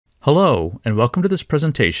Hello, and welcome to this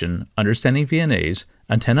presentation, Understanding VNAs,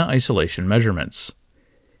 Antenna Isolation Measurements.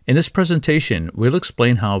 In this presentation, we'll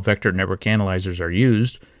explain how vector network analyzers are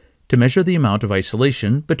used to measure the amount of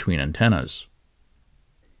isolation between antennas.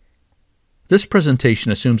 This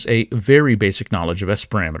presentation assumes a very basic knowledge of S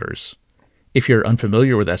parameters. If you're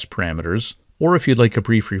unfamiliar with S parameters, or if you'd like a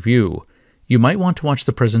brief review, you might want to watch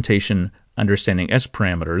the presentation Understanding S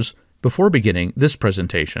parameters before beginning this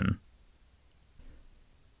presentation.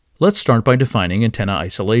 Let's start by defining antenna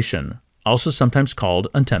isolation, also sometimes called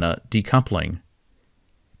antenna decoupling.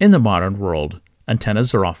 In the modern world,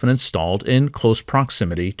 antennas are often installed in close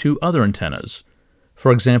proximity to other antennas,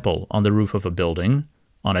 for example, on the roof of a building,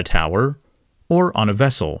 on a tower, or on a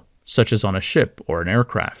vessel, such as on a ship or an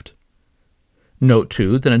aircraft. Note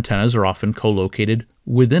too that antennas are often co-located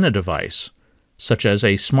within a device, such as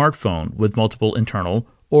a smartphone with multiple internal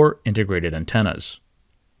or integrated antennas.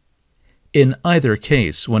 In either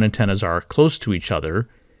case, when antennas are close to each other,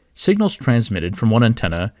 signals transmitted from one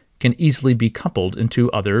antenna can easily be coupled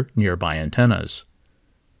into other nearby antennas.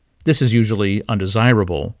 This is usually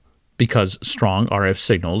undesirable because strong RF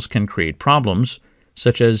signals can create problems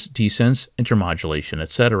such as desense, intermodulation,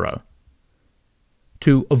 etc.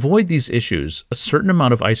 To avoid these issues, a certain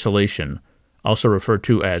amount of isolation, also referred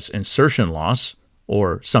to as insertion loss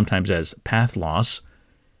or sometimes as path loss,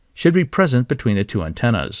 should be present between the two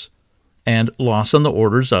antennas, and loss on the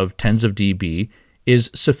orders of tens of dB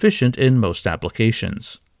is sufficient in most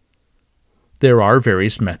applications. There are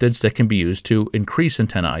various methods that can be used to increase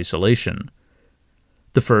antenna isolation.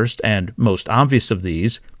 The first and most obvious of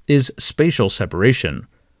these is spatial separation,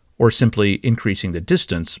 or simply increasing the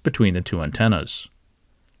distance between the two antennas.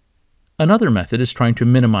 Another method is trying to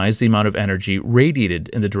minimize the amount of energy radiated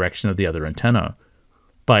in the direction of the other antenna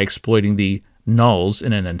by exploiting the nulls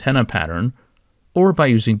in an antenna pattern or by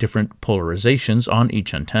using different polarizations on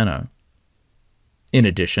each antenna. In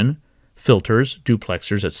addition, filters,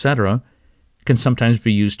 duplexers, etc. can sometimes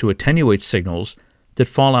be used to attenuate signals that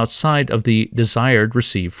fall outside of the desired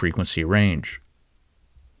receive frequency range.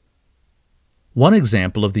 One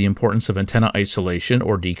example of the importance of antenna isolation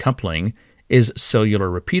or decoupling is cellular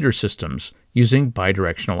repeater systems using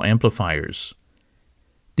bidirectional amplifiers.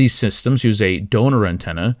 These systems use a donor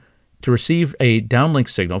antenna to receive a downlink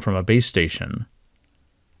signal from a base station.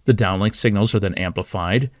 The downlink signals are then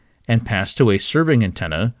amplified and passed to a serving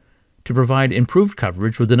antenna to provide improved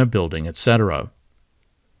coverage within a building, etc.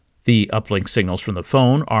 The uplink signals from the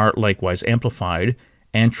phone are likewise amplified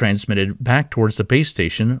and transmitted back towards the base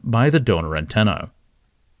station by the donor antenna.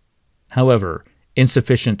 However,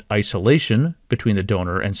 insufficient isolation between the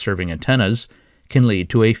donor and serving antennas can lead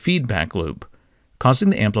to a feedback loop, causing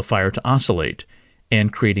the amplifier to oscillate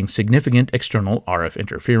and creating significant external RF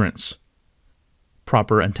interference.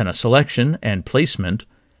 Proper antenna selection and placement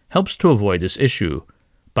helps to avoid this issue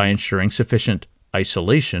by ensuring sufficient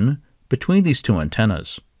isolation between these two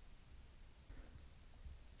antennas.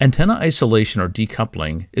 Antenna isolation or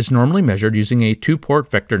decoupling is normally measured using a two-port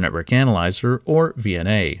vector network analyzer or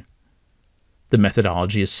VNA. The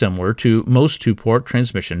methodology is similar to most two-port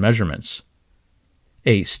transmission measurements.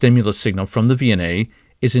 A stimulus signal from the VNA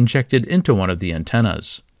is injected into one of the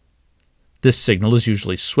antennas. This signal is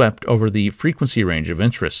usually swept over the frequency range of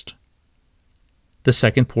interest. The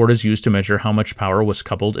second port is used to measure how much power was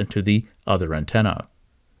coupled into the other antenna.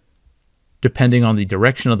 Depending on the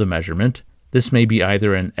direction of the measurement, this may be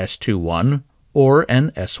either an S21 or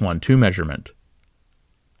an S12 measurement.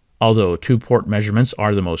 Although two-port measurements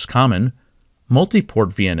are the most common, multi-port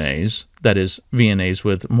VNAs, that is, VNAs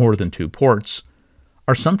with more than two ports,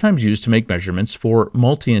 are sometimes used to make measurements for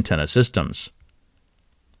multi-antenna systems.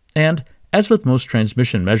 And as with most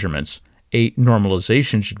transmission measurements, a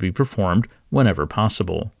normalization should be performed whenever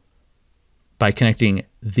possible. By connecting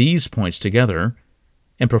these points together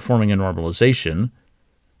and performing a normalization,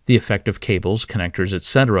 the effect of cables, connectors,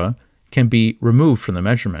 etc. can be removed from the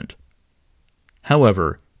measurement.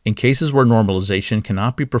 However, in cases where normalization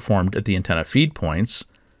cannot be performed at the antenna feed points,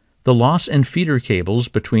 the loss in feeder cables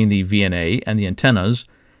between the VNA and the antennas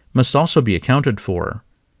must also be accounted for,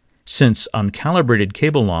 since uncalibrated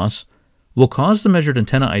cable loss will cause the measured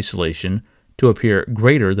antenna isolation to appear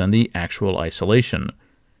greater than the actual isolation,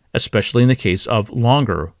 especially in the case of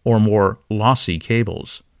longer or more lossy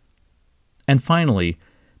cables. And finally,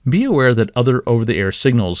 be aware that other over-the-air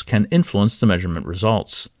signals can influence the measurement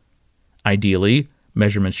results. Ideally,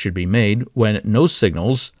 measurements should be made when no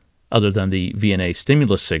signals, other than the VNA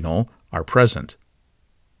stimulus signal, are present.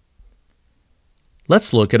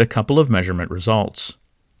 Let's look at a couple of measurement results.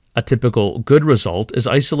 A typical good result is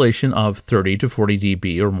isolation of 30 to 40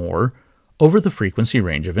 dB or more over the frequency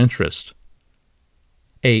range of interest.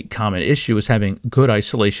 A common issue is having good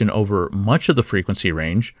isolation over much of the frequency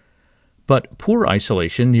range, but poor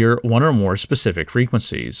isolation near one or more specific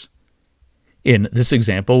frequencies. In this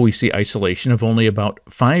example, we see isolation of only about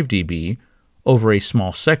 5 dB over a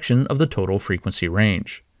small section of the total frequency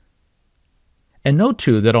range. And note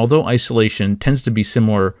too that although isolation tends to be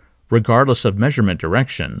similar regardless of measurement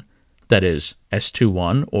direction, that is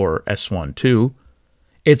S21 or S12,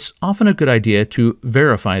 it's often a good idea to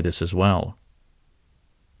verify this as well.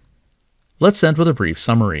 Let's end with a brief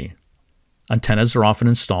summary. Antennas are often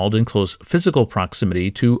installed in close physical proximity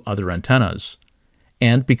to other antennas,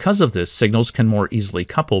 and because of this, signals can more easily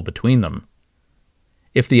couple between them.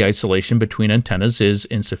 If the isolation between antennas is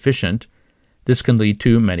insufficient, this can lead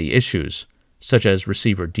to many issues, such as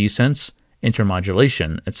receiver desense,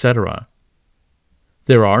 intermodulation, etc.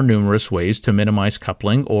 There are numerous ways to minimize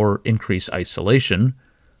coupling or increase isolation,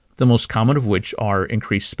 the most common of which are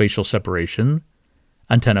increased spatial separation,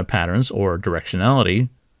 antenna patterns or directionality,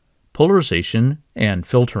 polarization, and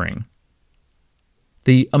filtering.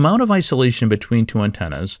 The amount of isolation between two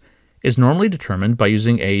antennas is normally determined by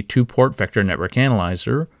using a two-port vector network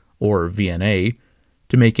analyzer, or VNA,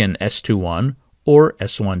 to make an S21 or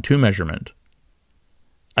S12 measurement.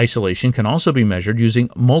 Isolation can also be measured using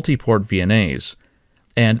multi-port VNAs,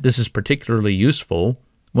 and this is particularly useful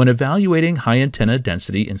when evaluating high antenna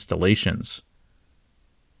density installations.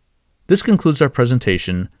 This concludes our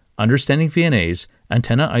presentation, Understanding VNAs,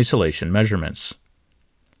 Antenna Isolation Measurements.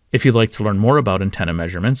 If you'd like to learn more about antenna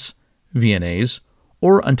measurements, VNAs,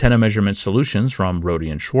 or antenna measurement solutions from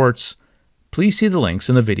Rohde & Schwarz, please see the links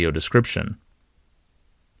in the video description.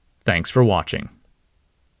 Thanks for watching.